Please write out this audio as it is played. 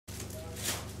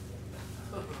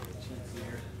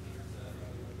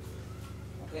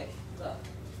Oke, udah.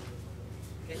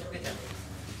 Kecap.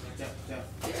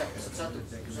 Kecap satu.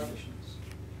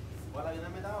 Wala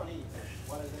na may tao ni.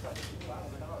 Wala na tao.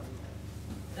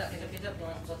 Udah, kecap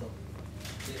satu.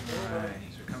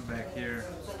 Alright, so come back here.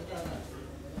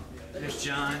 There's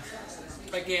John.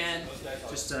 Again.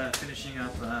 Just finishing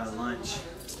up lunch.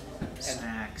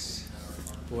 Snacks.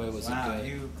 Boy, was it Wow, good.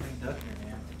 you cleaned up here,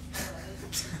 man.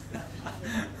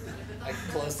 I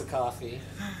closed the coffee.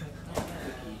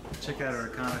 Check out our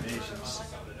accommodations.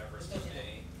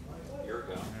 A year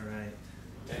ago. Alright.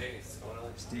 Hey, what's going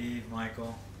on? Steve,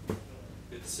 Michael.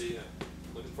 Good to see you.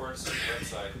 Looking forward to seeing the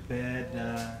website. Bed,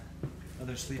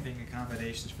 other sleeping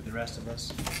accommodations for the rest of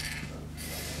us.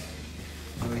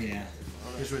 Oh yeah.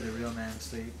 Here's where the real men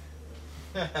sleep.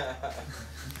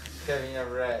 Having a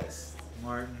rest.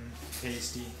 Martin,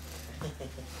 Tasty.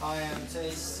 I am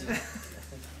tasty.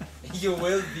 You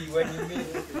will be when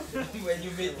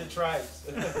you meet the tribes.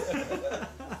 And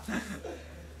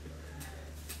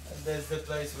there's the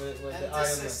place where the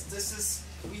Iron Man. This is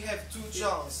we have two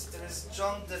Johns. There is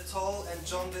John the Tall and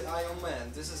John the Iron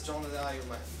Man. This is John the Iron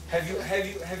Man. Have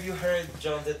you heard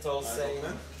John the Tall saying,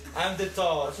 "I'm the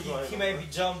tall. He may be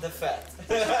John the Fat."